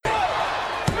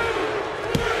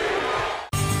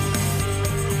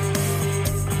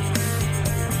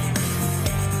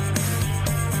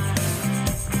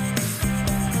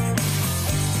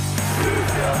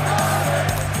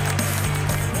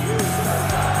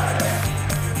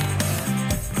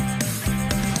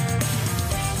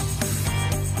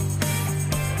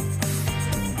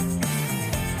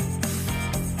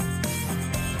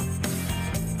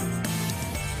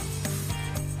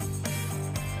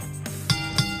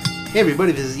Hey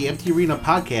everybody, this is the Empty Arena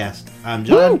Podcast. I'm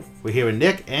John. Woo! We're here with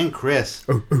Nick and Chris.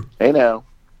 Hey now.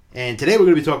 And today we're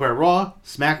going to be talking about Raw,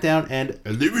 SmackDown, and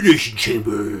Elimination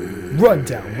Chamber.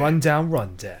 Rundown.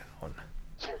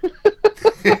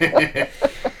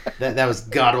 That was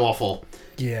god awful.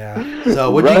 Yeah. So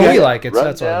what do We you like it, so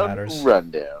that's all that matters.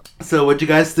 Rundown. So what you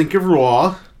guys think of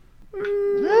Raw?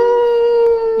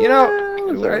 You know,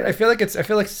 I feel like it's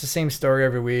the same story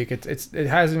every week. It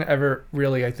hasn't ever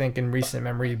really, I think, in recent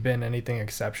memory, been anything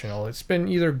exceptional. It's been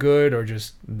either good or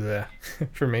just bleh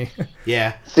for me.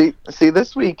 Yeah. See,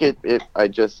 this week I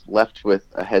just left with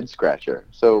a head scratcher.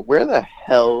 So where the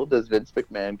hell does Vince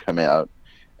McMahon come out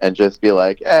and just be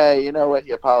like, hey, you know what?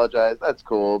 He apologized. That's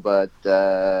cool, but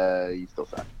you still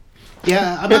suck.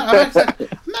 Yeah, I'm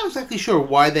not exactly sure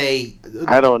why they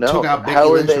I don't know. took out Becky How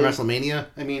are Lynch they- from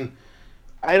WrestleMania.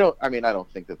 I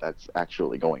don't think that that's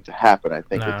actually going to happen. I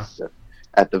think No. it's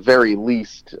at the very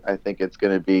least, I think it's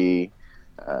going to be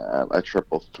a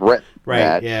triple threat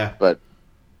match. Yeah. But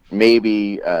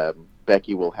maybe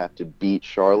Becky will have to beat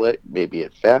Charlotte, maybe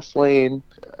at Fastlane,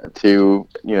 to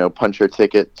punch her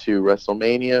ticket to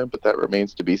WrestleMania. But that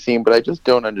remains to be seen. But I just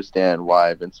don't understand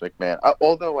why Vince McMahon.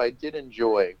 Although I did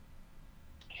enjoy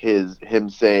him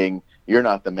saying, "You're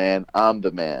not the man, I'm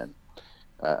the man."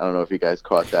 I don't know if you guys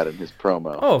caught that in his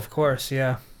promo. Oh, of course,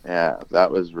 yeah. Yeah,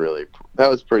 that was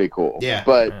pretty cool. Yeah.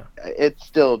 But it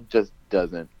still just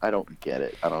doesn't. I don't get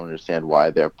it. I don't understand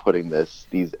why they're putting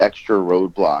these extra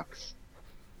roadblocks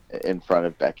in front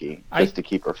of Becky just to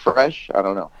keep her fresh. I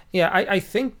don't know. Yeah, I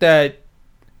think that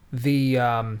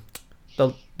the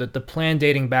plan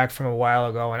dating back from a while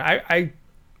ago, and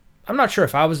I'm not sure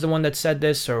if I was the one that said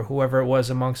this or whoever it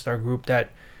was amongst our group that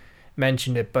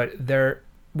mentioned it, but there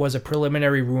was a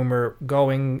preliminary rumor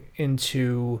going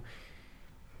into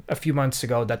a few months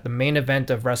ago that the main event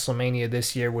of WrestleMania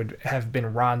this year would have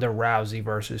been Ronda Rousey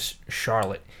versus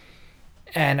Charlotte.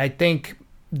 And I think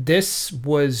this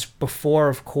was before,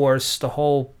 of course, the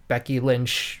whole Becky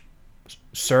Lynch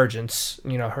surgence,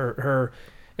 her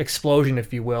explosion,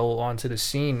 if you will, onto the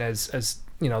scene as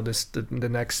the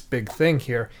next big thing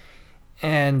here.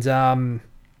 And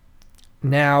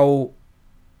now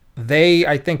they,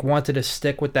 I think, wanted to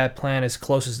stick with that plan as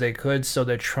close as they could, so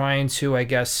they're trying to, I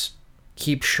guess,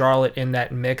 keep Charlotte in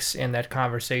that mix, in that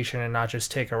conversation, and not just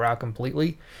take her out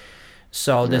completely.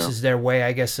 So this is their way,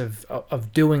 I guess,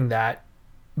 of doing that.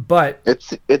 But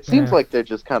it seems like they're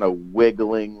just kind of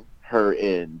wiggling her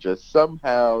in, just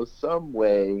somehow, some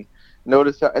way.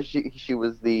 Notice how she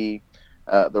was the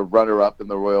runner-up in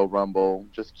the Royal Rumble,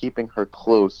 just keeping her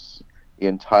close the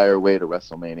entire way to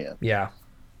WrestleMania. Yeah.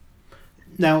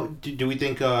 Now, do we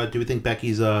think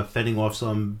Becky's fending off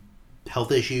some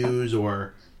health issues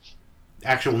or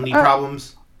actual knee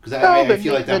problems? Because I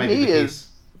feel like that might be the case.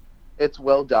 It's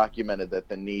well documented that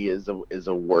the knee is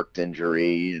a worked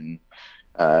injury, and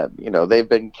they've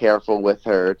been careful with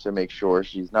her to make sure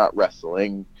she's not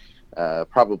wrestling.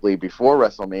 Probably before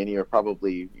WrestleMania, or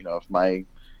probably if my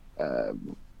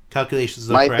calculations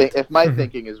are correct. If my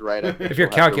thinking is right, I think if your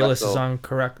she'll have to calculus is wrestle. on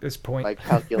correct this point. If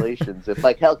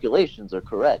my calculations are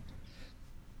correct,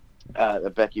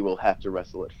 Becky will have to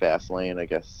wrestle at Fastlane, I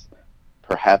guess,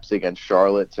 perhaps against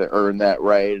Charlotte to earn that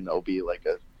right, and it'll be like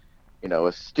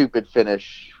a stupid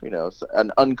finish,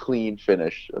 an unclean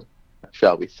finish,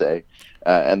 shall we say,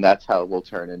 and that's how it will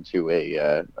turn into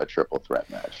a triple threat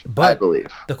match, But I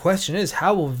believe. The question is,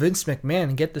 how will Vince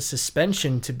McMahon get the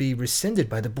suspension to be rescinded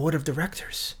by the board of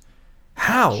directors?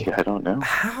 How? Yeah, I don't know.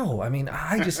 How? I mean,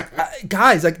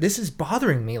 guys, like, this is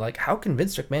bothering me. Like, how can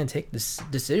Vince McMahon take this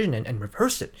decision and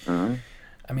reverse it? Mm-hmm.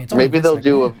 I mean, it's only Maybe Vince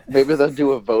they'll McMahon.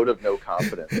 do a vote of no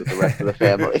confidence with the rest of the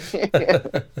family.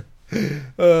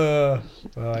 Well,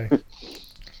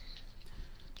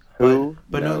 Who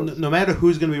But knows? no matter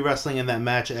who's going to be wrestling in that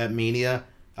match at Mania,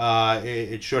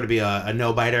 it's sure to be a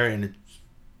no-biter, and it's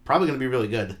probably going to be really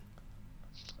good.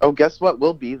 Oh, guess what?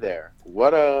 We'll be there.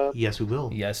 What a... Yes, we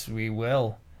will. yes, we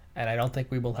will. And I don't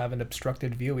think we will have an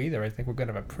obstructed view either. I think we're going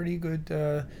to have a pretty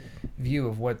good view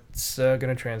of what's going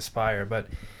to transpire. But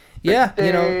yeah,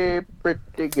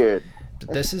 pretty good.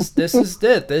 this is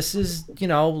it. This is,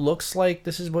 looks like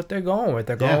this is what they're going with.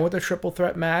 They're going with a triple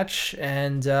threat match,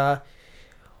 and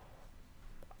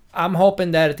I'm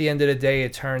hoping that at the end of the day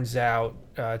it turns out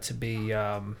to be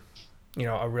a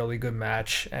really good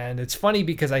match. And it's funny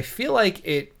because I feel like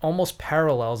it almost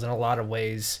parallels in a lot of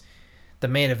ways the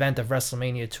main event of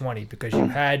WrestleMania 20, because you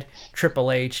had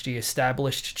Triple H, the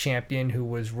established champion who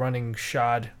was running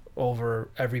shod over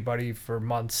everybody for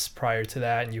months prior to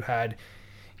that, and you had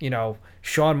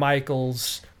Shawn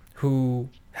Michaels, who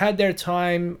had their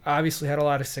time, obviously had a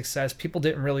lot of success. People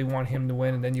didn't really want him to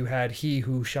win, and then you had he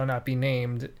who shall not be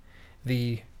named,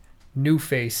 the new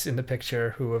face in the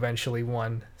picture, who eventually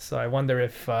won. So I wonder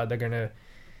if they're going to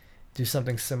do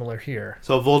something similar here.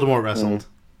 So Voldemort wrestled.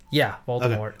 Yeah,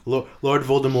 Voldemort. Okay. Lord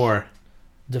Voldemort.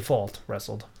 Default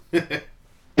wrestled.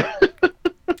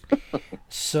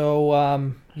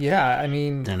 So, yeah, I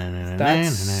mean,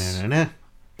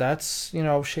 that's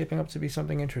shaping up to be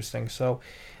something interesting. So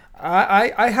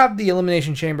I have the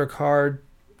Elimination Chamber card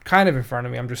kind of in front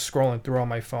of me. I'm just scrolling through on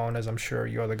my phone, as I'm sure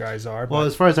you other guys are. Well,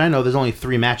 as far as I know, there's only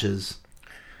 3 matches.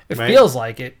 It feels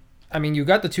like it. I mean, you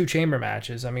got the 2 chamber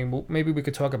matches. I mean, maybe we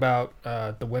could talk about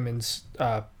the women's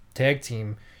tag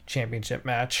team championship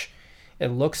match. It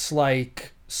looks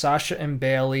like Sasha and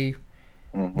Bayley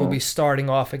will be starting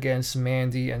off against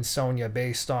Mandy and Sonya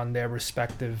based on their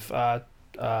respective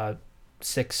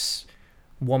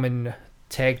 6-woman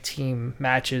tag team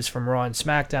matches from Raw and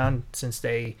SmackDown. Since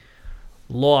they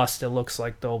lost, it looks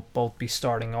like they'll both be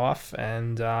starting off,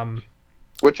 and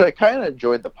which I kind of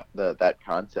enjoyed that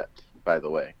concept, by the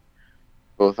way,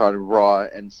 both on Raw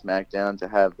and SmackDown, to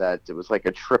have that. It was like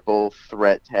a triple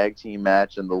threat tag team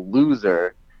match, and the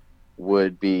loser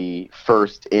would be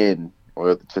first in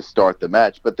or to start the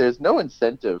match. But there's no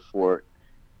incentive for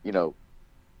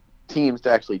teams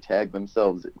to actually tag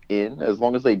themselves in. As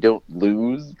long as they don't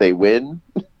lose, they win.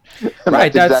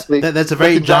 Right, that's a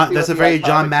very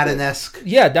John Madden-esque.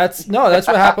 Yeah, that's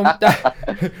what happened.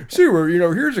 See, where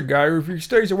here's a guy, if he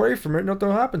stays away from it, nothing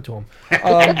will happen to him.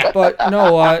 But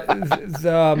no,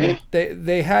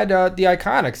 they had the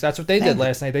Iconics. That's what they did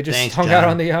last night. They just hung out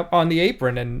on the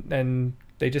apron and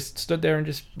they just stood there and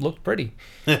just looked pretty.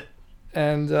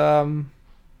 And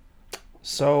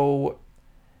so.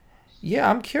 Yeah,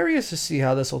 I'm curious to see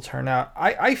how this will turn out.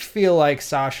 I feel like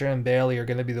Sasha and Bayley are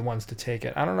going to be the ones to take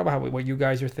it. I don't know about what you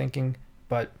guys are thinking,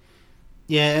 but...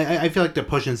 Yeah, I feel like they're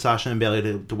pushing Sasha and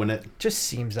Bayley to win it. Just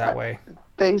seems that way.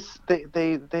 They've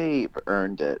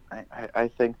earned it. I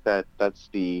think that's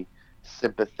the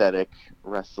sympathetic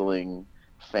wrestling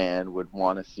fan would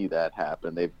want to see that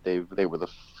happen. They were the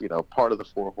part of the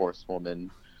 4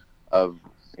 horsewomen of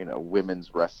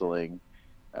women's wrestling.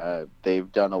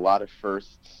 They've done a lot of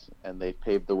firsts, and they've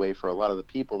paved the way for a lot of the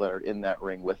people that are in that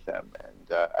ring with them.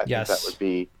 And I think that would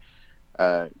be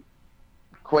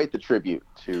quite the tribute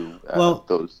to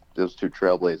those 2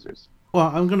 trailblazers. Well,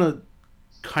 I'm going to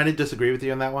kind of disagree with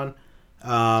you on that one.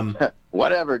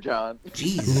 Whatever, John.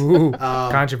 Jeez. Ooh,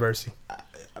 controversy.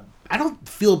 I don't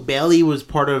feel Bayley was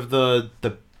part of the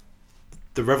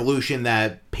revolution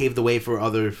that paved the way for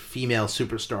other female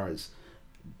superstars.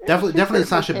 Definitely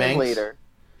Sasha Banks. Later.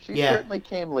 She certainly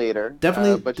came later.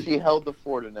 Definitely, but she held the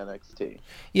fort in NXT.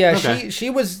 Yeah, okay.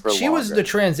 she was the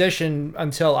transition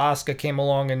until Asuka came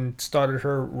along and started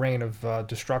her reign of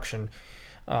destruction.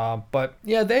 But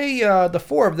yeah, they the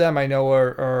 4 of them I know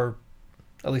are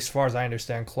at least as far as I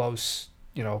understand close,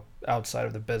 outside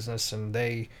of the business, and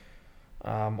they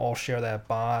all share that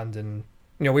bond. And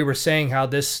we were saying how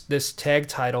this tag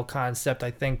title concept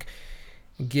I think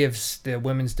gives the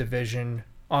women's division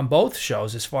on both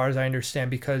shows, as far as I understand,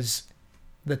 because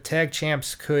the tag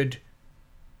champs could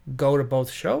go to both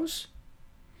shows.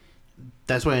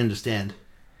 That's what I understand.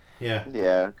 Yeah.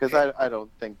 Yeah, because I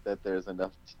don't think that there's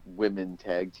enough women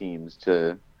tag teams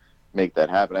to make that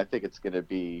happen. I think it's going to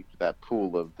be that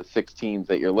pool of the 6 teams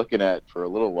that you're looking at for a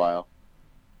little while.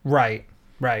 Right.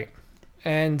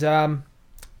 And, that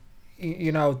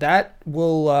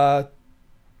will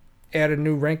add a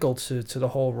new wrinkle to the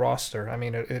whole roster. I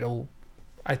mean, it'll,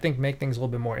 I think, make things a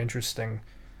little bit more interesting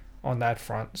on that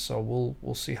front. So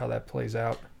we'll see how that plays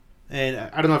out. And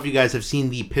I don't know if you guys have seen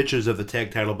the pictures of the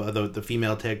tag title, the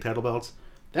female tag title belts.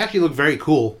 They actually look very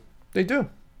cool. They do.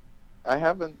 I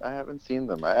haven't seen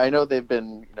them. I know they've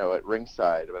been at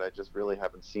ringside, but I just really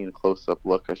haven't seen a close up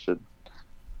look. Let's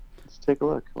take a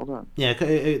look. Hold on. Yeah,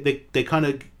 they kind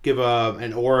of give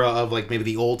an aura of like maybe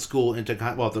the old school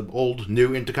the old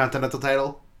new Intercontinental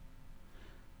title.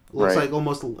 Looks like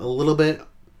almost a little bit,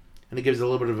 and it gives it a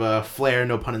little bit of a flair,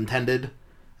 no pun intended.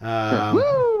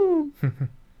 Woo!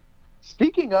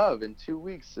 Speaking of, in 2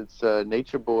 weeks it's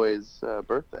Nature Boy's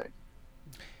birthday.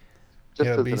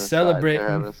 He'll be celebrating. They're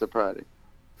having a surprise.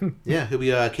 Yeah, he'll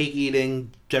be cake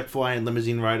eating, jet flying,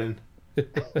 limousine riding,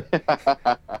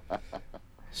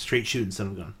 straight shooting son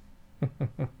of a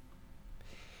gun.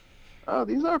 Oh,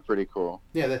 these are pretty cool.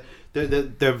 Yeah,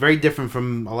 they're very different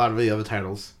from a lot of the other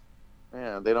titles.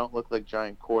 Yeah, they don't look like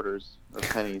giant quarters or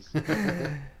pennies.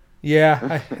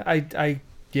 Yeah,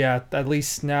 yeah, at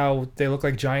least now they look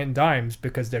like giant dimes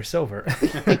because they're silver.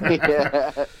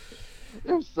 Yeah.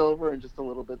 They're silver and just a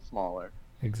little bit smaller.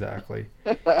 Exactly.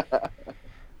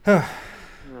 But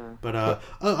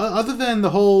other than the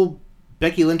whole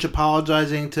Becky Lynch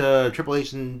apologizing to Triple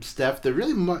H and Steph, there's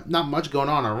really not much going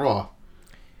on Raw.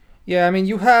 Yeah, I mean,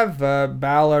 you have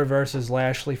Balor versus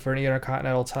Lashley for an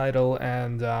Intercontinental title,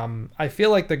 and I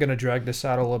feel like they're going to drag this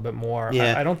out a little bit more.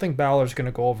 Yeah. I don't think Balor's going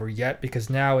to go over yet because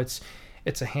now it's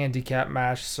a handicap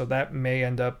match, so that may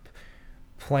end up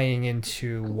playing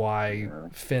into why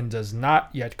Finn does not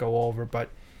yet go over. But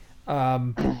I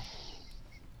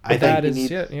that think is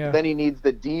it. Yeah. Then he needs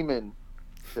the demon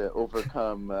to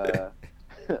overcome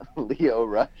Leo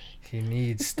Rush. He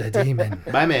needs the demon.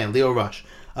 My man, Leo Rush.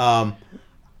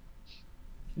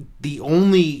 The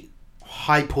only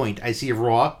high point I see of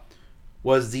Raw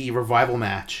was the Revival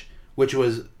match, which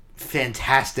was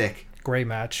fantastic. Great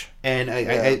match. And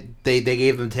they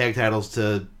gave them tag titles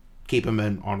to keep them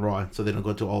on Raw so they don't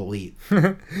go to All Elite.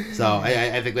 So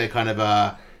I think that kind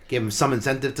of gave them some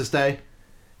incentive to stay.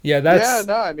 Yeah,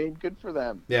 I mean, good for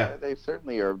them. Yeah, they've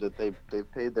certainly earned it. They've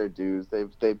paid their dues.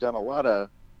 They've done a lot of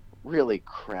really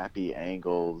crappy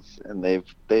angles, and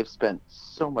they've spent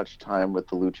so much time with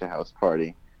the Lucha House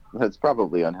Party. That's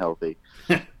probably unhealthy.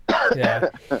 Yeah,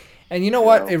 and you know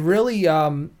what? It really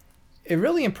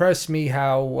impressed me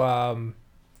how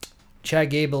Chad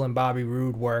Gable and Bobby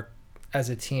Roode work as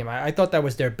a team. I thought that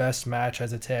was their best match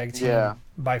as a tag team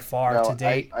by far to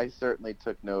date. I certainly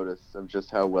took notice of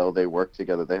just how well they work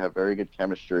together. They have very good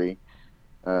chemistry.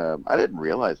 I didn't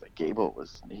realize that Gable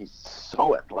he's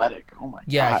so athletic. Oh my god.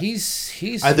 Yeah, he's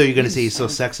I thought you were going to say he's so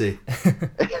sexy.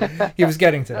 He was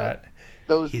getting to that.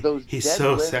 He's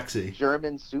so sexy.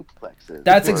 German suplexes.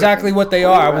 That's exactly what they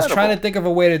are. I was trying to think of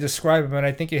a way to describe him, and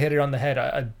I think you hit it on the head.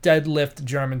 A deadlift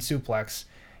German suplex,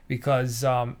 because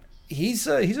he's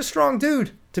a strong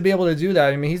dude to be able to do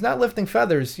that. I mean, he's not lifting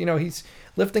feathers. He's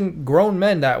lifting grown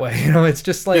men that way. It's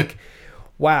just like,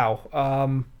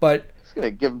 wow. But he's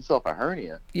gonna give himself a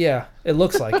hernia. Yeah, it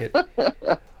looks like it.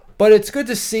 But it's good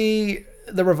to see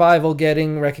the Revival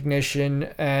getting recognition,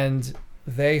 and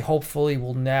they hopefully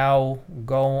will now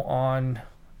go on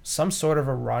some sort of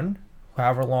a run,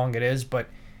 however long it is, but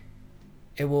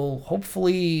it will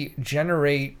hopefully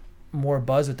generate more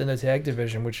buzz within the tag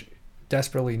division, which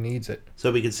desperately needs it.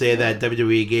 So we could say that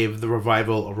WWE gave the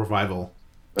Revival a revival.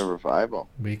 A revival.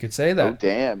 We could say that. Oh,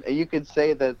 damn. And you could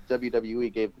say that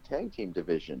WWE gave the tag team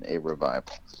division a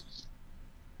revival.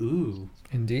 Ooh.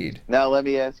 Indeed. Now, let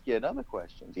me ask you another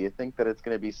question. Do you think that it's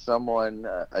going to be someone,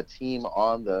 a team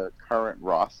on the current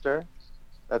roster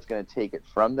that's going to take it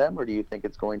from them, or do you think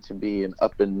it's going to be an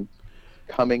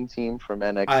up-and-coming team from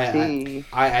NXT?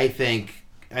 I think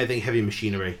Heavy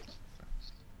Machinery.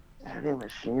 Heavy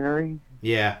Machinery?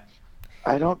 Yeah.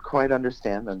 I don't quite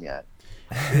understand them yet.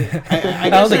 I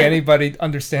don't think anybody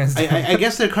understands them. I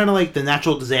guess they're kind of like the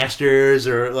Natural Disasters,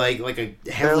 or like a heavily...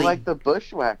 They're like the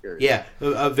Bushwhackers. Yeah,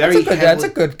 that's a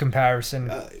good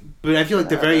comparison. But I feel like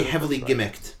they're very heavily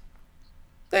gimmicked.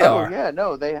 They are. Yeah,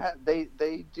 no, they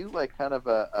do like kind of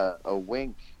a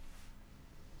wink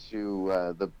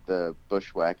to the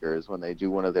Bushwhackers when they do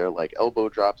one of their like elbow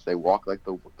drops. They walk like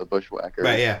the Bushwhackers.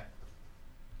 Right.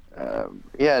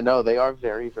 Yeah. No, they are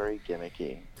very, very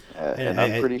gimmicky. And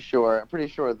I'm pretty sure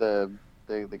the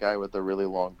guy with the really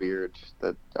long beard,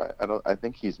 that I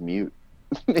think he's mute.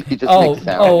 He just makes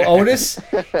sound. Otis.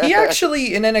 He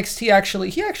actually in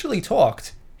NXT he actually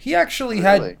talked. He actually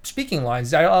had speaking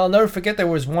lines. I'll never forget. There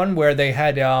was one where they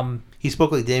had he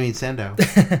spoke like Damien Sandow.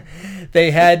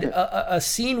 They had a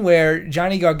scene where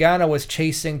Johnny Gargano was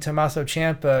chasing Tommaso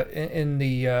Ciampa in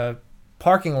the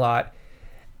parking lot,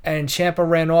 and Ciampa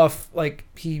ran off like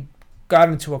he got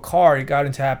into a car.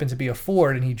 Happened to be a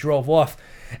Ford, and he drove off.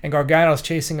 And Gargano's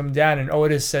chasing him down, and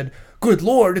Otis said, "Good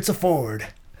Lord, it's a Ford."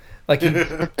 Like he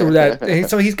threw that.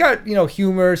 So he's got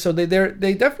humor. So they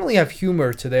definitely have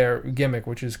humor to their gimmick,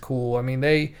 which is cool. I mean,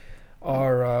 they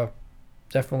are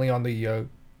definitely on the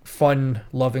fun,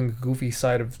 loving, goofy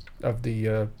side of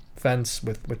the fence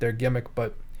with their gimmick.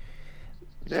 But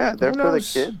yeah, they're for the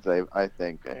kids. I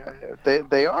think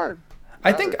they are.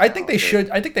 I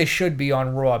think they should be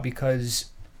on Raw, because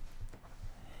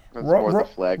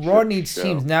Raw needs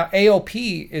teams. Now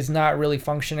AOP is not really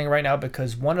functioning right now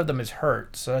because one of them is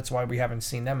hurt, so that's why we haven't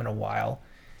seen them in a while.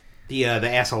 The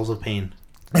assholes of pain.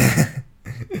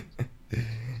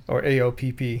 Or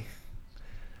AOPP.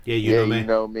 Yeah, you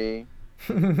know me.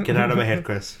 Get out of my head,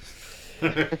 Chris.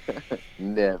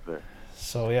 Never.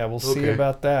 So yeah, we'll see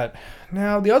about that.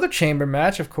 Now the other chamber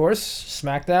match, of course,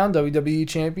 SmackDown WWE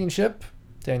Championship.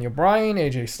 Daniel Bryan,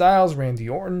 AJ Styles, Randy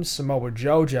Orton, Samoa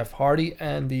Joe, Jeff Hardy,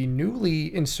 and the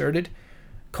newly inserted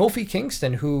Kofi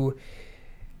Kingston, who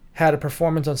had a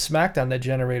performance on SmackDown that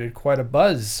generated quite a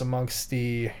buzz amongst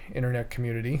the internet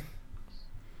community.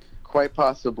 Quite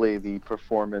possibly the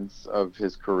performance of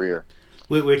his career.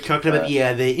 We're talking about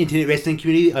the internet wrestling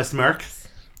community, Smarks.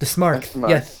 The Smarks,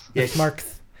 yes. The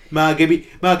Smarks. Ma, can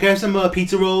I have some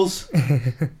pizza rolls?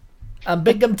 I'll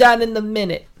bring them down in a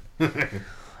minute.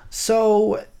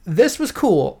 So, this was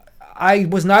cool. I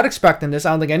was not expecting this.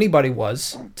 I don't think anybody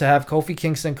was. To have Kofi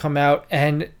Kingston come out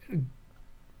and,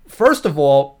 first of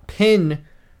all, pin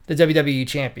the WWE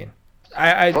champion.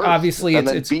 Obviously,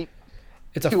 it's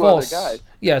a false.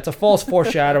 Yeah, it's a false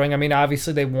foreshadowing. I mean,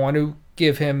 obviously, they want to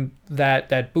give him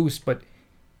that boost, but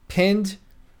pinned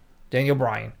Daniel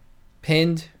Bryan,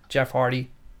 pinned Jeff Hardy,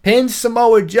 pinned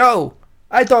Samoa Joe.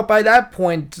 I thought by that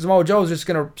point Samoa Joe was just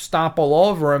gonna stomp all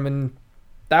over him, and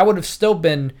that would have still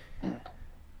been.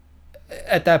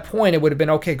 At that point, it would have been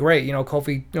okay, great.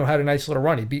 Kofi, had a nice little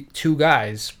run. He beat two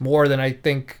more than I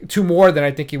think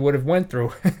he would have went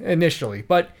through initially.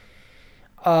 But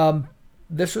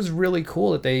this was really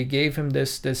cool that they gave him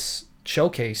this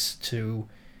showcase to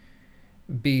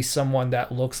be someone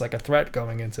that looks like a threat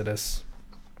going into this.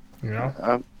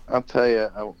 I'll tell you,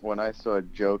 when I saw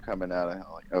Joe coming out, I was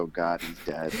like, "Oh God, he's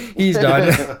dead. He's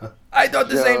done." I thought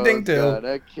the same thing too. Joe's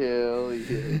gonna kill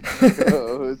you.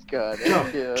 Joe's gonna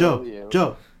kill you.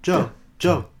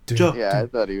 Joe. Yeah, I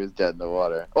thought he was dead in the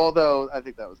water. Although I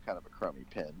think that was kind of a crummy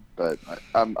pin, but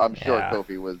I'm sure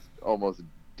Kofi was almost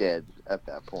dead at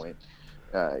that point.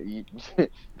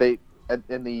 They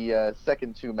in the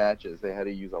second two matches they had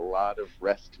to use a lot of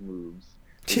rest moves.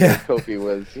 Yeah, Kofi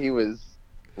was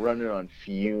running on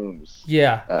fumes.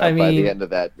 Yeah, by the end of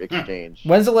that exchange.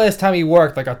 When's the last time he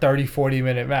worked like a 30-40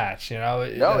 minute match? No,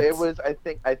 it was. I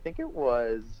think it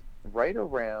was right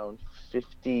around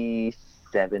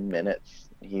 57 minutes.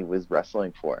 He was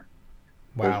wrestling for.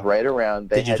 Wow. It was right around.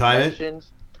 Did you time it?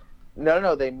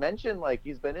 No. They mentioned like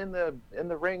he's been in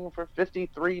the ring for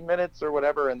 53 minutes or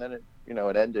whatever, and then it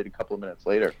ended a couple of minutes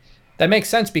later. That makes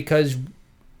sense because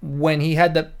when he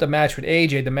had the match with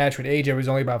AJ, was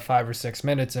only about 5 or 6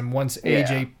 minutes, and once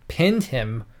AJ pinned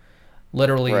him,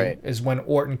 literally is when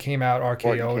Orton came out,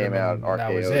 RKO'd him, and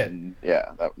that was it.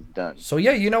 Yeah, that was done. So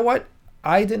yeah, you know what?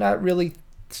 I did not really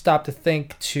stop to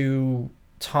think to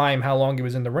time how long he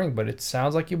was in the ring, but it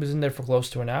sounds like he was in there for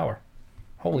close to an hour.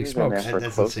 Holy smokes!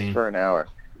 That's close for an hour,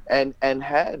 and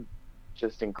had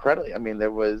just incredibly. I mean,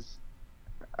 there was.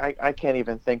 I can't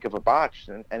even think of a botch,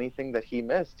 and anything that he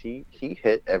missed, he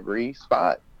hit every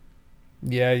spot.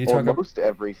 Yeah, you talk almost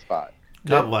every spot.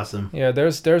 God bless him. Yeah,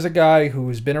 there's a guy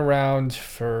who's been around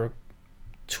for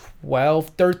 12,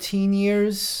 13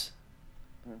 years,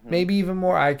 maybe even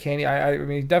more. I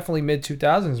mean, definitely mid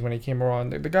 2000s when he came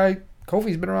around. The guy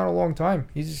Kofi's been around a long time.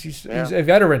 He's a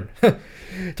veteran.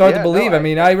 It's hard to believe.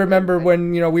 I remember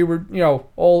when we were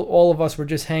all of us were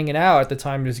just hanging out at the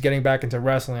time, just getting back into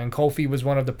wrestling, and Kofi was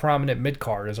one of the prominent mid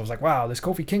carders. I was like, wow, this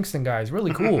Kofi Kingston guy is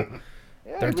really cool.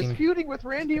 Yeah, he was feuding with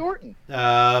Randy Orton.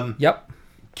 Yep.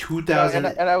 2000.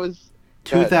 And I was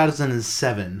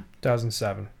 2007.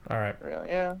 2007. All right.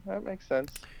 Yeah, that makes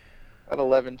sense. About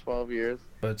 11, 12 years.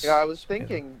 But I was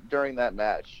thinking during that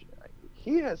match,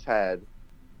 he has had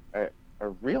a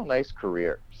real nice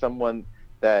career. Someone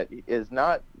that is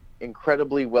not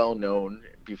incredibly well known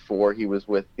before he was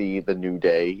with the New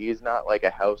Day. He's not like a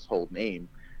household name,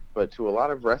 but to a lot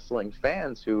of wrestling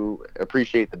fans who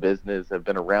appreciate the business, have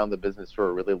been around the business for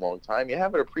a really long time, you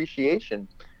have an appreciation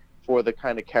for the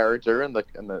kind of character and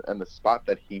the spot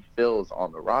that he fills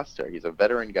on the roster. He's a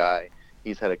veteran guy.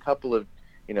 He's had a couple of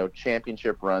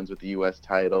championship runs with the U.S.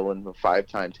 title and a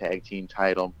 5-time tag team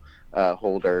title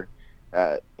holder.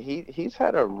 He's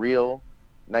had a real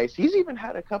nice. He's even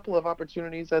had a couple of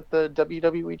opportunities at the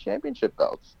WWE Championship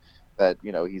belts that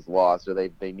he's lost, or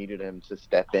they needed him to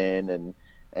step in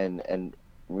and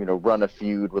run a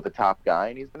feud with a top guy,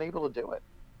 and he's been able to do it.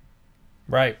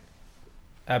 Right.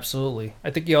 Absolutely.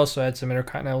 I think he also had some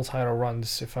Intercontinental title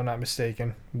runs, if I'm not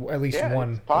mistaken. At least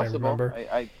one. It's possible.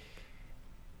 I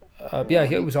remember.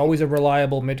 He was always a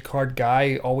reliable mid-card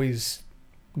guy. Always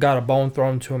got a bone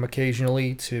thrown to him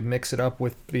occasionally to mix it up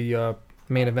with the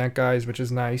main event guys, which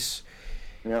is nice.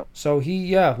 Yeah. So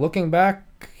looking back,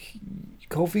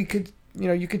 Kofi could,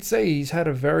 you could say he's had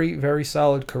a very, very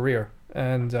solid career,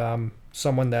 and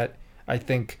someone that I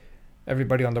think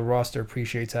everybody on the roster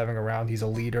appreciates having around. He's a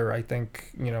leader, I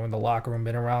think, in the locker room,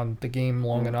 been around the game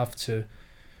long enough to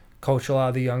coach a lot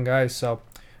of the young guys. So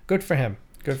good for him.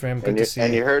 Good for him. Good to see.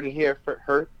 And you heard it here.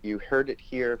 You heard it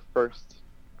here first,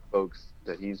 folks,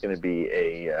 that he's going to be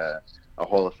a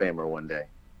Hall of Famer one day.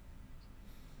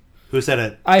 Who said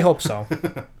it? I hope so.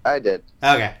 I did.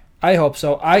 Okay. I hope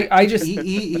so. I just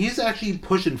he's actually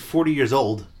pushing 40 years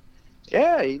old.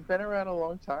 Yeah, he's been around a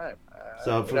long time.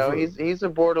 So he's a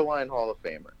borderline Hall of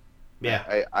Famer.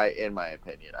 Yeah. I in my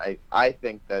opinion, I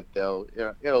think that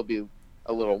it'll be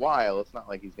a little while. It's not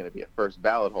like he's going to be a first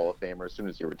ballot Hall of Famer as soon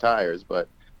as he retires, but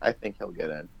I think he'll get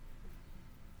in.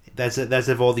 That's it. That's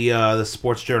if all the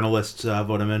sports journalists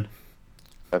vote him in.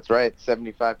 That's right,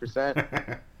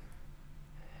 75%.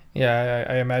 Yeah,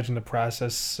 I imagine the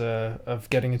process of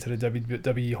getting into the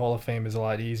WWE Hall of Fame is a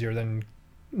lot easier than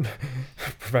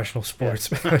professional sports.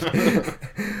 Yeah.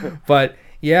 But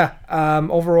yeah,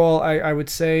 overall, I would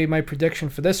say my prediction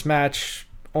for this match,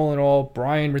 all in all,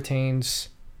 Bryan retains,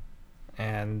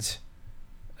 and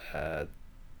I'll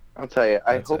tell you,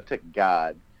 I hope to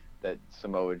God that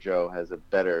Samoa Joe has a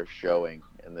better showing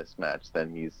in this match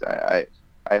than he's.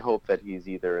 I hope that he's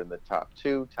either in the top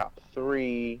 2, top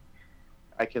 3.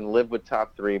 I can live with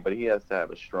top 3, but he has to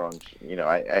have a strong.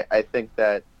 I think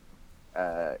that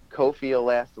Kofi will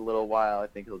last a little while. I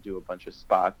think he'll do a bunch of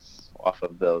spots off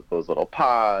of those little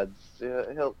pods.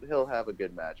 He'll have a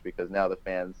good match because now the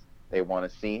fans, they want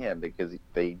to see him because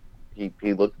he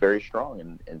looked very strong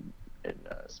in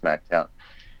SmackDown.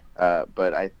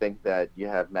 But I think that you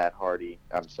have Matt Hardy.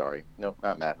 I'm sorry, no,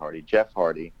 not Matt Hardy. Jeff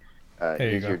Hardy.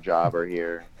 He's your jobber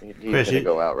here. He's going to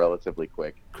go out relatively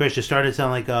quick. Chris, you started to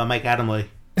sound like Mike Adamle.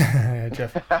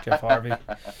 Jeff Harvey.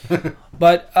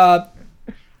 But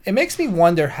it makes me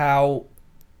wonder how,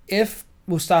 if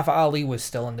Mustafa Ali was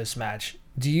still in this match,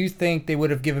 do you think they would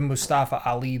have given Mustafa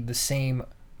Ali the same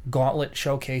gauntlet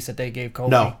showcase that they gave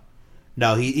Kofi?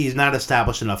 No, he's not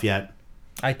established enough yet.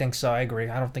 I think so. I agree.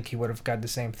 I don't think he would have got the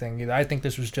same thing either. I think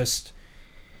this was just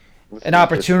an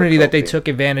opportunity that they took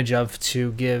advantage of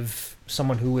to give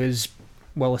someone who is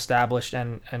well established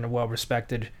and a well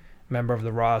respected member of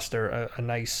the roster a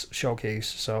nice showcase.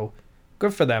 So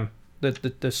good for them.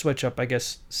 The switch up, I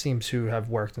guess, seems to have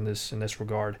worked in this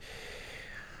regard.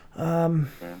 And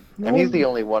he's the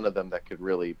only one of them that could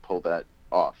really pull that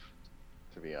off,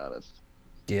 to be honest.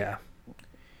 Yeah.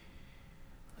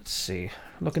 Let's see.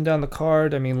 Looking down the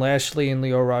card, I mean, Lashley and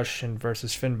Lio Rush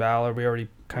versus Finn Balor. We already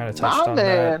kind of touched on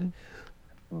that.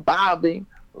 Bobby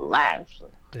Lashley.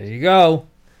 There you go.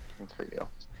 That's for you.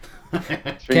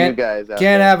 It's for you guys.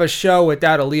 Can't have a show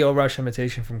without a Lio Rush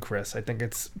imitation from Chris. I think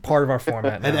it's part of our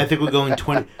format now. I think we're going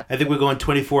 20. I think we're going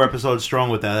 24 episodes strong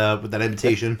with that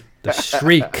imitation. The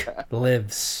streak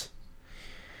lives.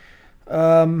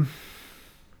 Ronda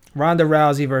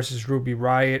Rousey versus Ruby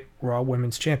Riott, Raw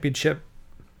Women's Championship.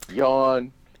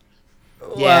 Yawn.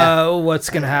 Yeah. What's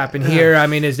going to happen here? I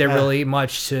mean, is there really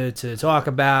much to talk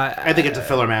about? I think it's a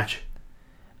filler match.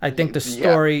 I think the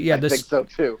story, I think so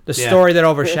too. The story that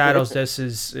overshadows this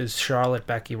is Charlotte,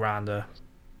 Becky, Ronda.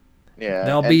 Yeah,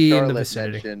 they'll be in the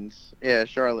vicinity.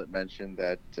 Charlotte mentioned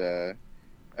that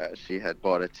she had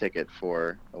bought a ticket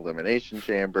for Elimination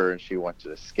Chamber and she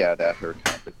wanted to scout out her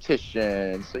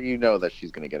competition. So you know that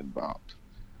she's going to get involved.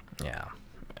 Yeah.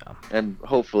 And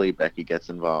hopefully Becky gets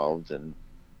involved, and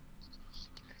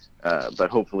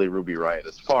but hopefully Ruby Riott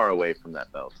is far away from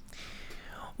that belt.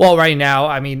 Well, right now,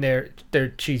 I mean,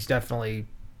 she's definitely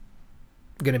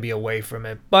going to be away from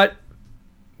it. But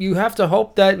you have to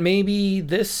hope that maybe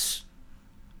this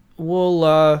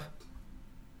will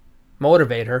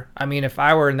motivate her. I mean, if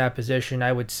I were in that position,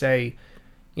 I would say,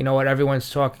 you know what, everyone's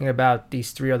talking about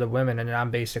these 3 other women, and I'm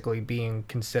basically being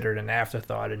considered an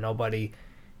afterthought, and nobody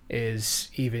is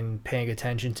even paying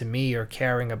attention to me or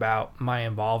caring about my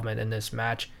involvement in this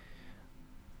match.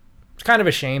 It's kind of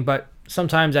a shame, but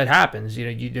sometimes that happens.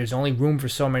 You know, there's only room for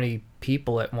so many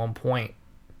people at one point,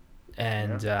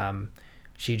 and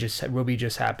Ruby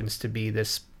just happens to be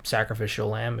this sacrificial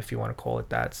lamb, if you want to call it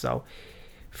that. So,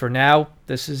 for now,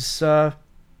 this is the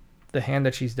hand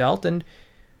that she's dealt, and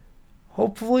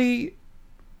hopefully,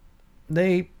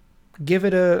 they give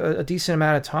it a decent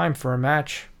amount of time for a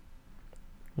match.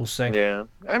 We'll see. Yeah,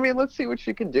 I mean, let's see what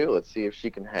she can do. Let's see if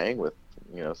she can hang with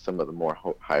some of the more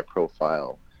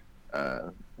high-profile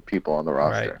people on the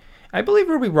roster. Right. I believe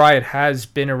Ruby Riott has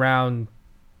been around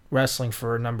wrestling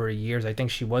for a number of years. I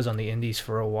think she was on the indies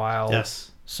for a while.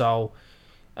 Yes. So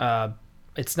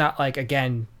it's not like,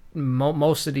 again,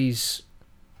 most of these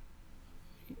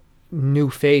new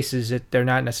faces, they're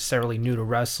not necessarily new to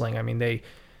wrestling. I mean, they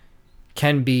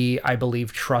can be, I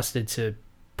believe, trusted to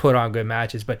put on good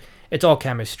matches, but it's all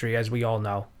chemistry, as we all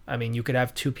know. I mean, you could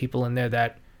have 2 people in there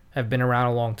that have been around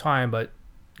a long time, but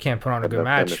can't put on a good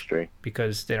match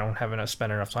because they don't have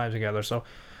spend enough time together. So we'll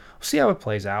see how it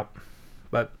plays out.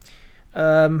 But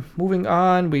moving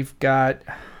on, we've got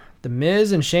The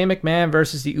Miz and Shane McMahon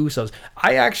versus the Usos.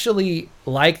 I actually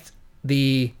liked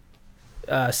the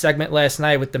segment last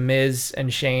night with the Miz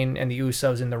and Shane and the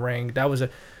Usos in the ring. That was a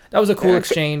cool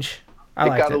exchange. I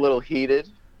liked it. It got a little heated.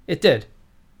 It did.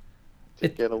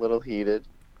 It got a little heated.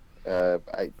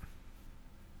 I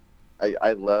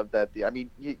love that.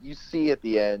 You see at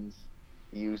the end,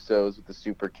 the Usos with the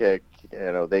super kick.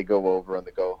 They go over on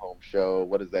the go home show.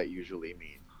 What does that usually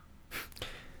mean?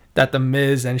 That the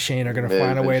Miz and Shane are going to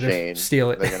find a way to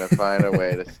steal it. They're going to find a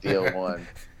way to steal one.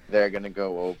 They're going to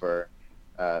go over.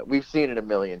 We've seen it a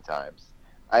million times.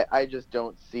 I just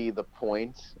don't see the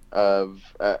point of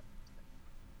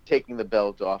taking the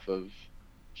belt off of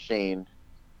Shane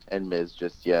and Miz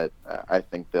just yet. I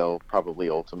think they'll probably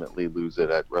ultimately lose it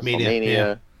at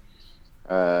WrestleMania.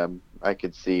 Yeah. I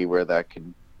could see where that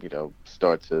could,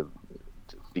 start to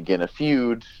begin a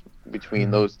feud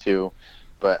between those two.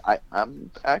 But I'm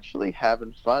actually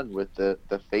having fun with the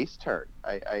face turn.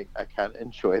 I kind of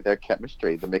enjoy their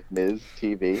chemistry. The McMiz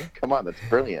TV. Come on, that's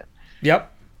brilliant.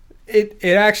 Yep. It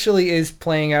actually is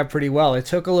playing out pretty well. It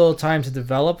took a little time to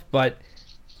develop, but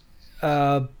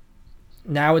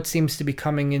now it seems to be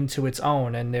coming into its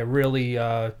own, and they're really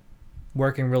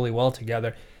working really well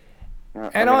together.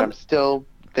 I'm still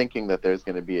thinking that there's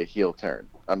going to be a heel turn.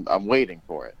 I'm waiting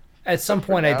for it. At some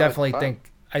point, I definitely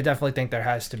think there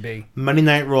has to be. Monday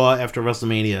Night Raw after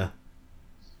WrestleMania.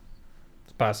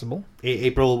 It's possible.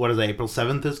 April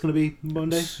 7th is going to be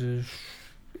Monday?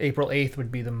 April 8th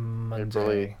would be the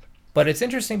Monday. But it's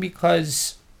interesting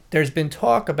because there's been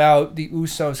talk about the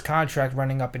Usos contract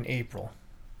running up in April.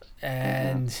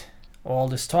 And all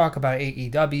this talk about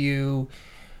AEW.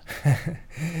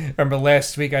 Remember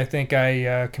last week, I think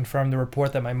I confirmed the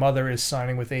report that my mother is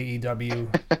signing with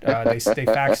AEW.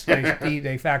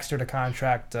 They faxed her the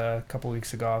contract a couple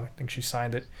weeks ago. I think she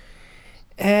signed it.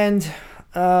 And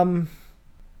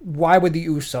why would the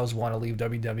Usos want to leave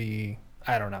WWE?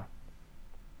 I don't know.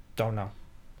 Don't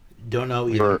know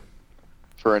either.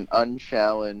 For an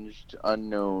unchallenged,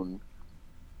 unknown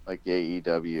like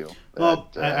AEW. Well,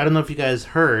 I don't know if you guys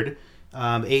heard.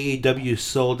 AEW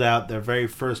sold out their very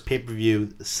first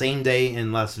pay-per-view same day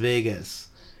in Las Vegas.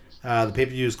 The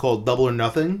pay-per-view is called Double or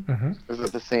Nothing. Mm-hmm. Is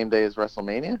it the same day as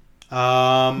WrestleMania? No,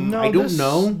 I don't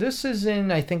know. This is in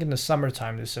the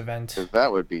summertime, this event. 'Cause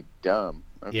that would be dumb.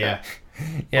 Okay. Yeah.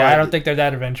 Yeah, I don't think they're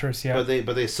that adventurous yet.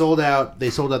 But they sold out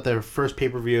their first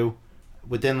pay-per-view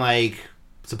within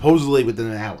supposedly within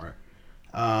an hour.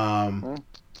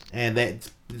 And that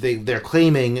they're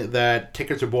claiming that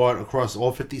tickets are bought across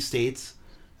all 50 states,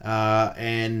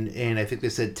 and I think they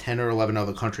said 10 or 11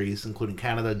 other countries, including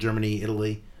Canada, Germany,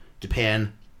 Italy,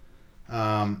 Japan.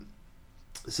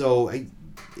 So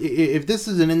if this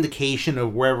is an indication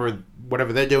of whatever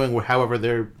they're doing, or however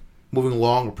they're moving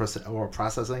along or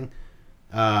processing,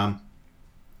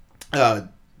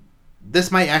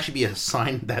 this might actually be a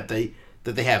sign that they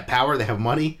have power, they have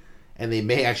money, and they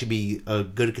may actually be a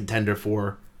good contender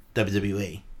for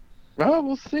WWE. Well,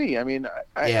 we'll see.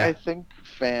 I think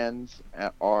fans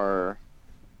are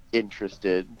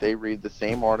interested. They read the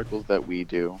same articles that we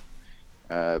do.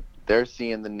 They're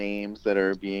seeing the names that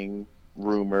are being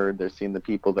rumored. They're seeing the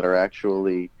people that are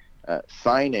actually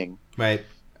signing. Right.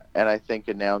 And I think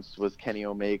announced was Kenny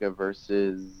Omega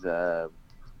versus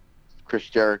Chris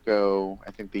Jericho.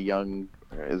 I think the Young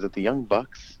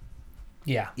Bucks?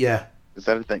 Yeah. Yeah. Is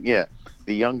that a thing? Yeah.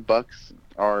 The Young Bucks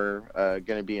are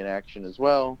going to be in action as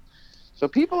well. So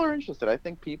people are interested. I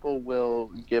think people will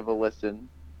give a listen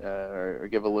or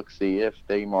give a look-see if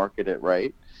they market it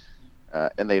right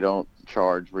and they don't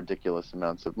charge ridiculous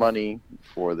amounts of money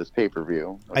for this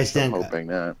pay-per-view. I stand hoping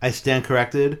that. I stand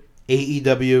corrected.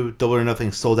 AEW Double or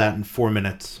Nothing sold out in 4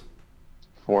 minutes.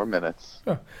 4 minutes.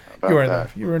 Oh, you weren't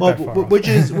that far off. which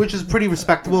is pretty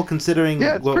respectable considering.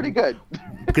 Yeah, it's pretty good.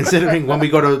 Considering when we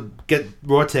go to get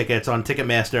Raw tickets on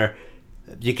Ticketmaster,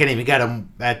 you can't even get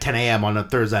them at 10 a.m. on a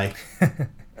Thursday.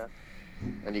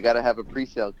 And you got to have a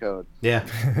pre-sale code. Yeah,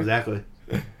 exactly.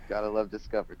 Gotta love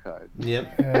Discover Card.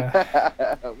 Yep.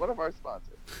 One of our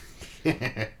sponsors.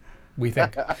 We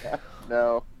think.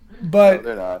 No. But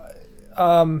no, they're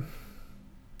not.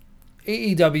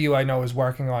 AEW, I know, is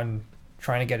working on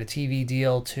trying to get a TV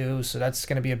deal too, so that's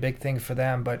going to be a big thing for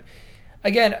them. But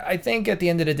again, I think at the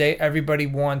end of the day, everybody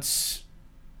wants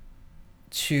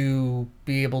to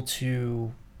be able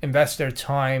to invest their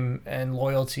time and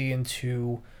loyalty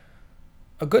into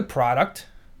a good product,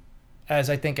 as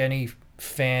I think any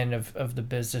fan of the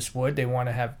business would. They want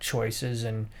to have choices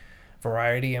and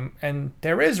variety, and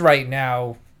there is right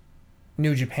now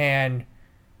New Japan.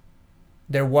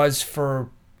 There was for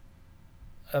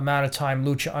amount of time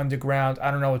Lucha Underground.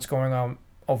 I don't know what's going on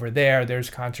over there. There's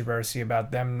controversy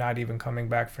about them not even coming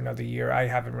back for another year. I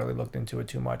haven't really looked into it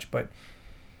too much, but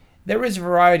there is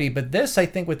variety, but this, I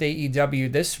think, with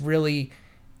AEW, this really,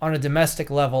 on a domestic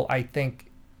level, I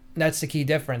think that's the key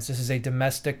difference. This is a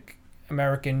domestic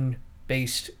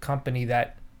American-based company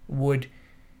that would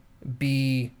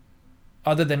be,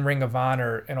 other than Ring of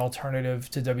Honor, an alternative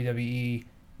to WWE,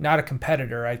 not a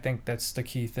competitor. I think that's the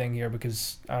key thing here,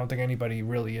 because I don't think anybody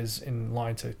really is in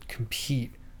line to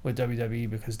compete with WWE,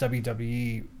 because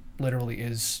WWE literally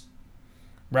is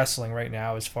wrestling right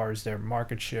now as far as their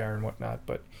market share and whatnot.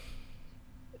 But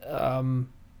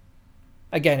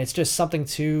again, it's just something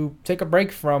to take a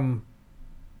break from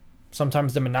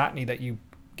sometimes the monotony that you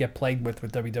get plagued with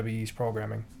WWE's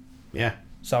programming. Yeah.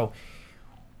 So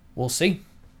we'll see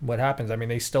what happens. I mean,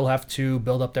 they still have to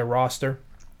build up their roster.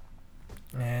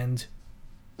 And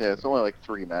yeah, it's only like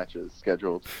 3 matches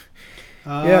scheduled.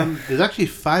 There's actually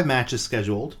 5 matches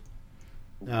scheduled.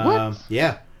 What?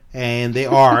 Yeah. And they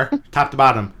are, top to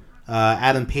bottom,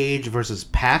 Adam Page versus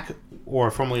Pac, or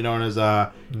formerly known as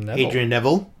Adrian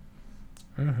Neville.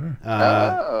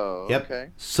 Mm-hmm. Yep. Okay.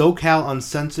 SoCal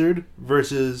Uncensored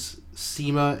versus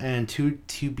SEMA and two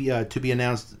to be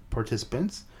announced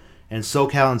participants. And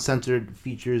SoCal Uncensored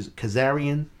features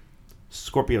Kazarian,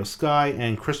 Scorpio Sky,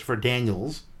 and Christopher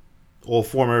Daniels, all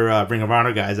former Ring of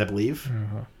Honor guys, I believe.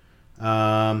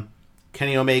 Mm-hmm.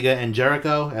 Kenny Omega and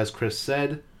Jericho, as Chris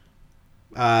said.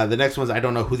 The next ones, I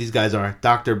don't know who these guys are.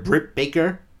 Dr. Britt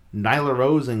Baker, Nyla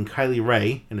Rose, and Kylie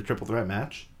Ray in a triple threat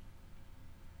match.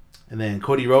 And then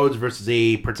Cody Rhodes versus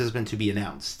a participant to be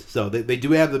announced. So they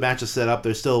do have the matches set up.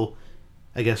 They're still,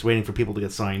 I guess, waiting for people to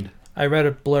get signed. I read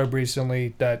a blurb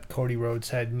recently that Cody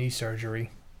Rhodes had knee surgery.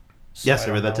 So yes,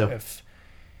 I read that too.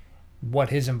 What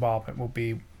his involvement will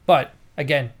be. But,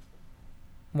 again,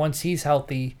 once he's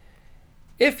healthy,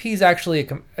 if he's actually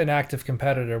an active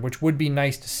competitor, which would be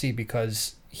nice to see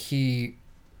because he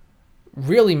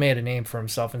really made a name for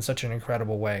himself in such an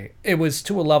incredible way. It was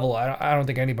to a level I don't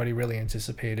think anybody really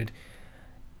anticipated.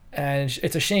 And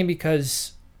it's a shame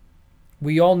because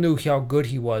we all knew how good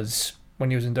he was when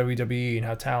he was in WWE and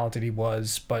how talented he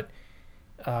was, but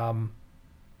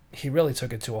he really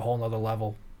took it to a whole nother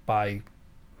level by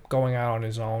going out on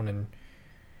his own and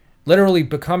literally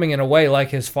becoming, in a way,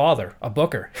 like his father, a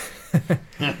booker.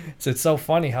 So it's so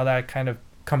funny how that kind of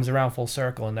comes around full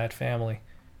circle in that family.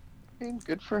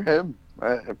 Good for him.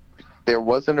 There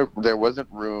wasn't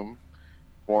room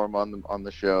for him on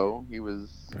the show. He was,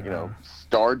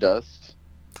 Stardust,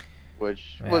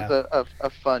 which was a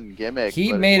fun gimmick.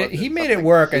 He made it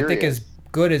work. Serious. I think as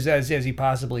good as he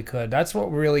possibly could. That's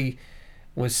what really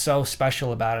was so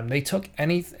special about him.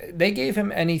 They gave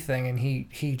him anything, and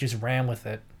he just ran with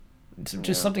it. It's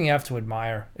just something you have to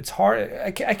admire. It's hard.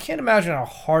 I can't imagine how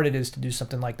hard it is to do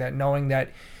something like that, knowing that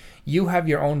you have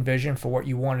your own vision for what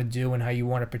you want to do and how you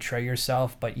want to portray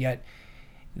yourself, but yet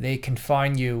they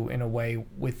confine you in a way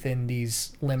within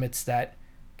these limits that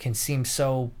can seem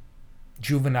so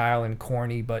juvenile and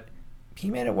corny, but he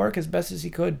made it work as best as he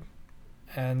could,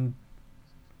 and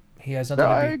he has nothing to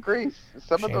be I agree.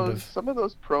 Some of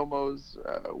those promos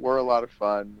were a lot of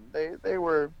fun. They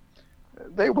were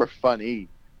funny.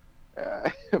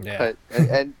 But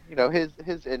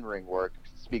his in-ring work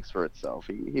speaks for itself.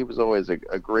 He was always a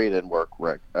great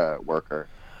worker.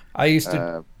 We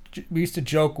used to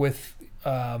joke with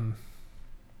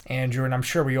Andrew, and I'm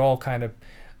sure we all kind of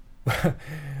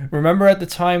remember at the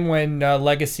time when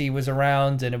Legacy was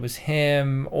around, and it was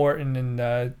him, Orton, and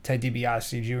Ted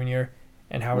DiBiase Jr.,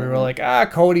 and how we were like,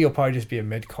 Cody will probably just be a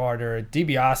mid-carder.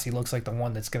 DiBiase looks like the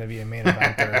one that's going to be a main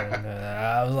eventer. And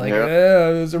I was like,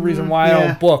 there's a reason why I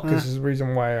don't book. This is the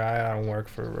reason why I don't work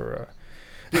for...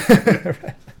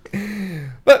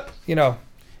 But,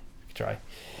 try.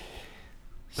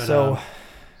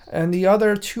 And the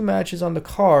other 2 matches on the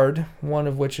card, one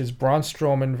of which is Braun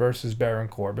Strowman versus Baron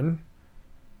Corbin.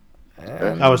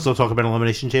 I was still talking about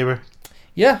Elimination Chamber?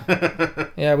 Yeah.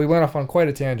 Yeah, we went off on quite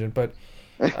a tangent, but...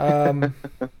 and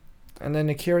then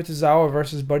Akira Tozawa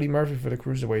versus Buddy Murphy for the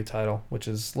Cruiserweight title, which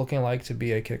is looking like to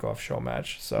be a kickoff show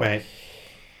match. So right.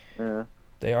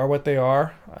 They are what they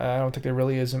are. I don't think there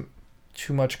really isn't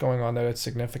too much going on that it's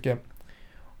significant.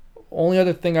 Only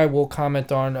other thing I will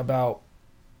comment on about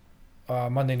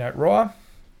Monday Night Raw,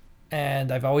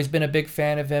 and I've always been a big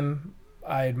fan of him.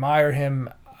 I admire him.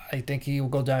 I think he will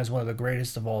go down as one of the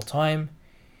greatest of all time.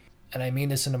 And I mean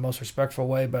this in the most respectful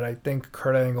way, but I think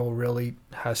Kurt Angle really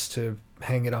has to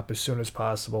hang it up as soon as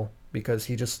possible because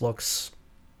he just looks...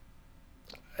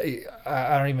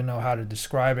 I don't even know how to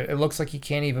describe it. It looks like he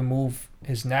can't even move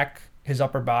his neck, his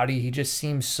upper body. He just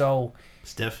seems so...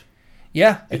 Stiff?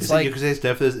 Yeah. It's like... You could say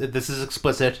stiff. This is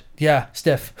explicit. Yeah,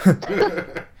 stiff.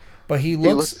 But he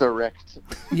looks erect.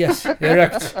 Yes,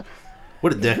 erect.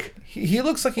 What a dick. He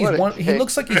looks like he's What a one. He dick.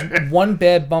 looks like he's one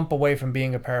bad bump away from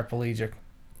being a paraplegic.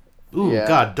 Ooh, Yeah.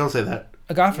 God, don't say that.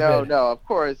 God forbid. No. Of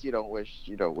course, you don't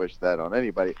wish that on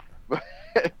anybody.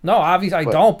 No, obviously I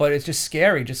But- don't. But it's just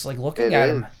scary, just like looking It at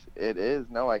is. him. It is.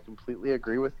 No, I completely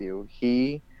agree with you.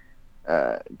 He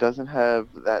doesn't have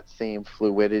that same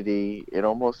fluidity. It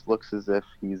almost looks as if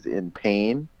he's in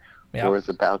pain Yeah. or is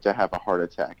about to have a heart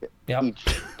attack Yep. each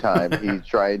time he's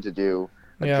trying to do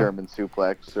a Yeah. German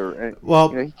suplex or Well,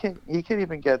 he can't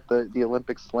even get the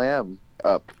Olympic slam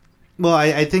up. well,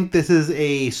 I think this is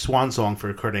a swan song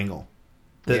for Kurt Angle.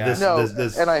 Yeah.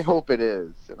 And I hope it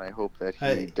is, and I hope that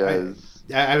he does.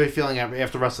 I have a feeling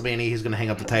after WrestleMania he's going to hang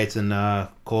up the tights and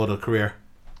call it a career.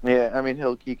 Yeah, I mean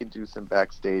he can do some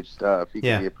backstage stuff. He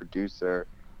can be a producer.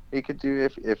 He could do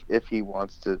if he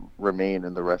wants to remain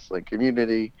in the wrestling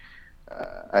community.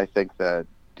 I think that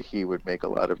he would make a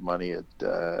lot of money at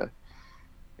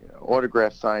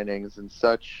autograph signings and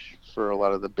such for a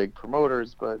lot of the big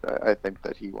promoters. But I think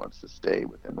that he wants to stay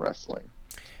within wrestling.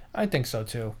 I think so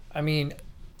too. I mean,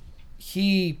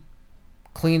 he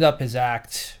cleaned up his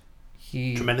act.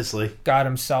 He Tremendously. got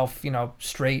himself,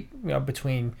 straight,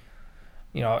 between,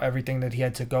 everything that he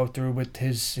had to go through with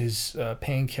his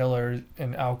painkiller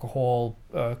and alcohol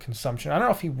consumption. I don't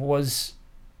know if he was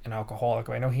an alcoholic.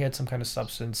 I know he had some kind of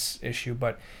substance issue,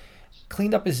 but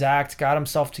cleaned up his act, got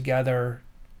himself together,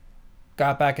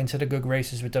 got back into the good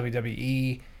graces with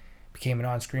WWE, became an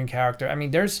on-screen character. I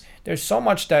mean, there's so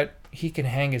much that he can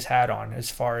hang his hat on as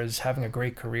far as having a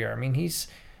great career. I mean, he's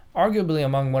arguably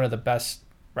among one of the best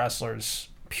wrestlers,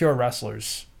 pure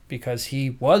wrestlers, because he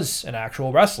was an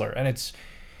actual wrestler, and it's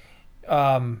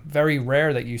very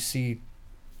rare that you see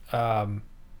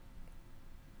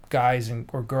guys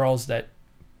or girls that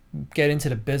get into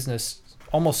the business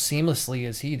almost seamlessly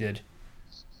as he did.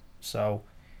 So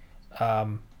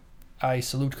I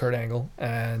salute Kurt Angle,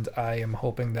 and I am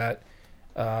hoping that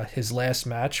his last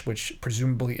match, which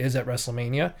presumably is at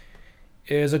WrestleMania,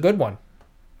 is a good one.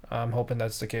 I'm hoping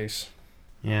that's the case.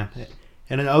 Yeah.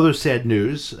 And in other sad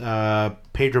news,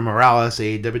 Pedro Morales,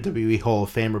 a WWE Hall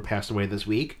of Famer, passed away this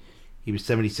week. He was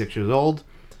 76 years old.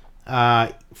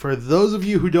 For those of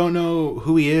you who don't know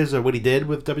who he is or what he did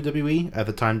with WWE at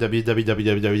the time, WWF,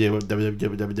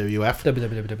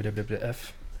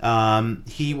 WWF.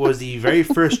 he was the very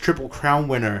first Triple Crown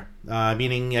winner,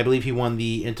 meaning I believe he won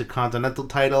the Intercontinental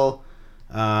title,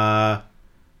 Tag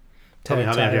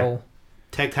title.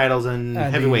 tag titles, and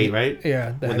And heavyweight, right?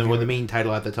 Yeah. Were the main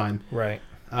title at the time. Right.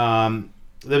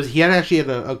 He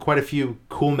had quite a few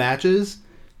cool matches.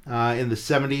 In the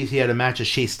 70s, he had a match at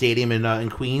Shea Stadium in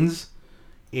Queens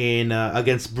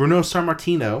against Bruno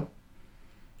Sammartino.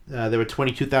 There were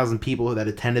 22,000 people that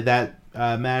attended that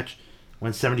match.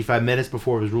 Went 75 minutes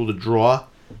before it was ruled a draw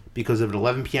because of an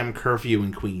 11 p.m. curfew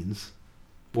in Queens,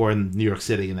 or in New York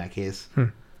City in that case.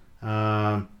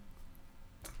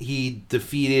 He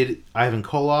defeated Ivan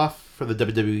Koloff for the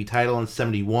WWE title in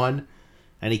 71,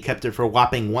 and he kept it for a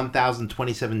whopping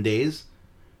 1,027 days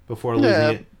before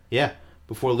losing it. Yeah,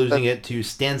 before losing it to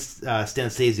Stan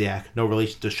Stasiak. No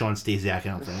relation to Sean Stasiak, I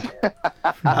don't think.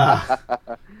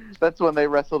 That's when they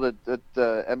wrestled at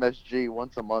MSG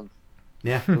once a month.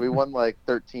 Yeah. We won like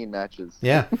 13 matches.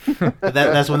 Yeah.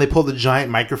 That's when they pulled the giant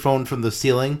microphone from the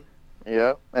ceiling.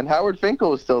 Yeah, and Howard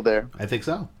Finkel was still there. I think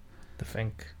so. The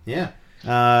Fink. Yeah.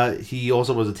 He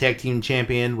also was a tag team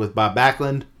champion with Bob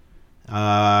Backlund,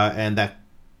 and that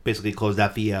basically closed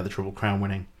out the Triple Crown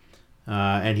winning.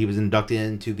 And he was inducted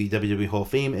into the WWE Hall of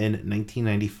Fame in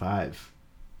 1995.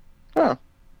 Huh.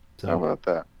 So, How about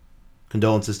that?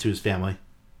 condolences to his family.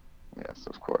 Yes,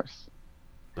 of course.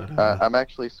 But, I'm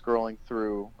actually scrolling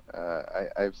through.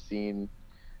 I've seen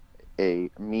a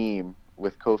meme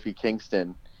with Kofi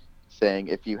Kingston saying,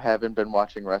 if you haven't been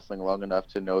watching wrestling long enough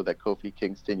to know that Kofi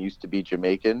Kingston used to be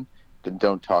Jamaican, then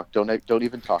don't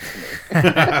even talk to me.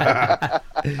 That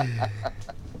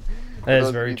is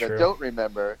Those very of you true. that don't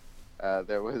remember,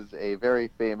 there was a very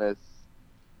famous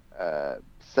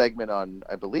segment on,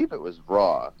 I believe it was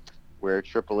Raw, where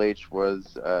Triple H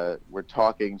was were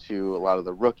talking to a lot of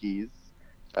the rookies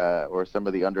or some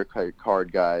of the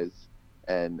undercard guys,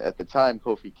 and at the time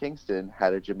Kofi Kingston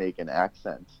had a Jamaican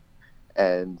accent,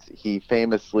 and he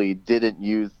famously didn't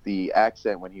use the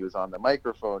accent when he was on the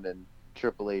microphone, and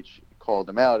Triple H called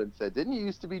him out and said, "Didn't you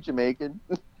used to be Jamaican?"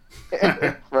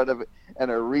 in front of an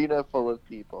arena full of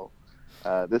people.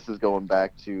 This is going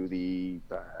back to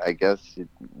I guess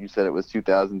you said it was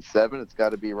 2007. It's got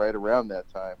to be right around that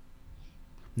time.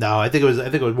 no, I think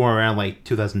it was more around like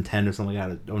 2010 or something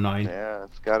like that, 09. Yeah,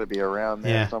 it's got to be around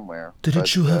there somewhere.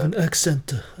 Didn't you have an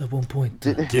accent at one point?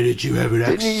 Didn't you have an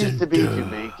accent? Didn't you used to be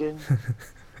Jamaican?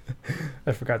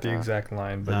 I forgot the exact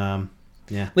line, but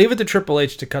yeah. Leave it to Triple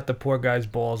H to cut the poor guy's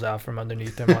balls out from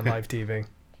underneath him on live TV.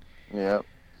 Yeah.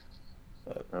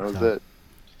 That was it.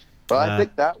 Well, I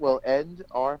think that will end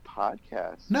our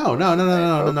podcast. No.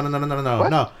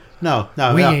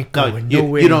 We ain't going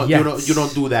nowhere. You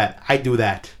don't do that. I do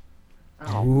that.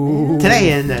 Oh,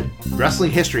 today in wrestling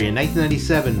history in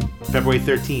 1997, February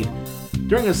 13th,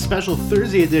 during a special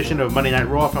Thursday edition of Monday Night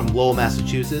Raw from Lowell,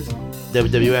 Massachusetts,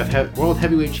 WWF World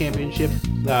Heavyweight Championship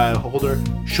holder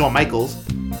Shawn Michaels,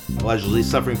 allegedly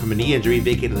suffering from a knee injury,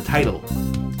 vacated the title.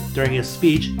 During his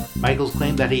speech, Michaels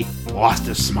claimed that he lost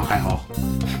his smile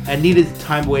and needed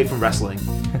time away from wrestling.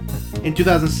 In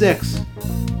 2006,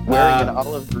 wearing an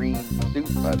olive green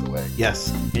suit, by the way.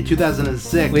 Yes. In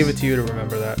 2006... Leave it to you to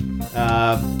remember that.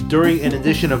 During an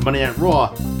edition of Monday Night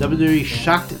Raw, WWE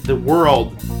shocked the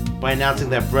world by announcing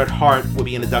that Bret Hart would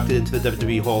be inducted into the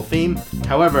WWE Hall of Fame.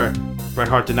 However, Bret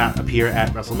Hart did not appear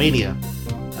at WrestleMania.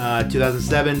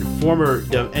 2007, former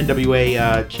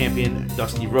NWA champion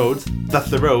Dusty Rhodes,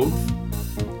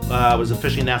 was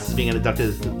officially announced as being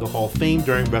inducted into the Hall of Fame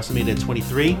during WrestleMania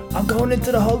 23. I'm going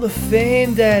into the Hall of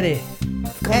Fame, Daddy.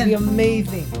 It's going to be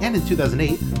amazing. And in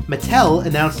 2008, Mattel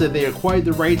announced that they acquired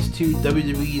the rights to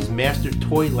WWE's master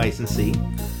toy licensee.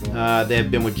 They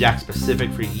have been with Jakks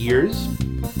Pacific for years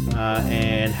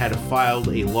and had filed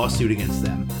a lawsuit against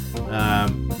them,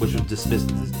 which was dismissed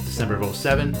in December of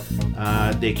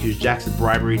 2007. They accused Jakks of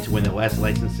bribery to win the last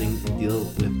licensing deal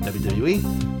with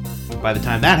WWE. By the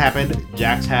time that happened,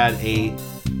 Jakks had a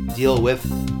deal with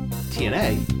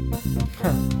TNA.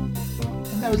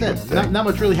 And that was it. Not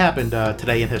much really happened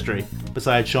today in history,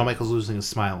 besides Shawn Michaels losing his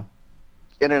smile.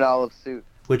 In an olive suit.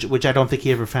 Which I don't think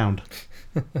he ever found.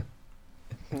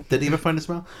 Did he ever find his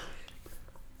smile?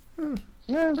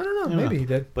 Yeah, I don't know. Maybe he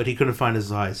did. But he couldn't find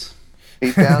his eyes.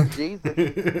 He found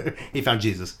Jesus. He found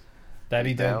Jesus. That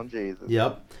he did. Found Jesus.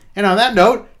 Yep. And on that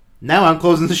note, now I'm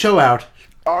closing the show out.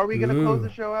 Are we going to close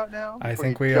the show out now? I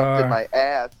think we jumped are. In my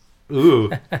ass.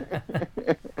 Ooh.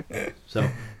 So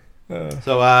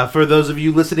for those of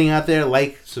you listening out there,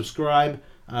 like, subscribe,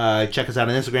 check us out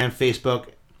on Instagram, Facebook,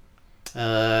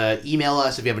 email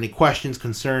us if you have any questions,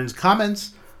 concerns,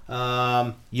 comments.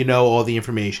 You know all the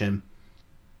information.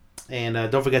 And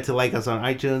don't forget to like us on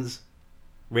iTunes,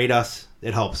 rate us.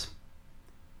 It helps.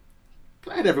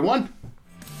 Good night, everyone.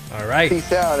 All right.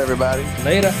 Peace out, everybody.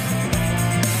 Later.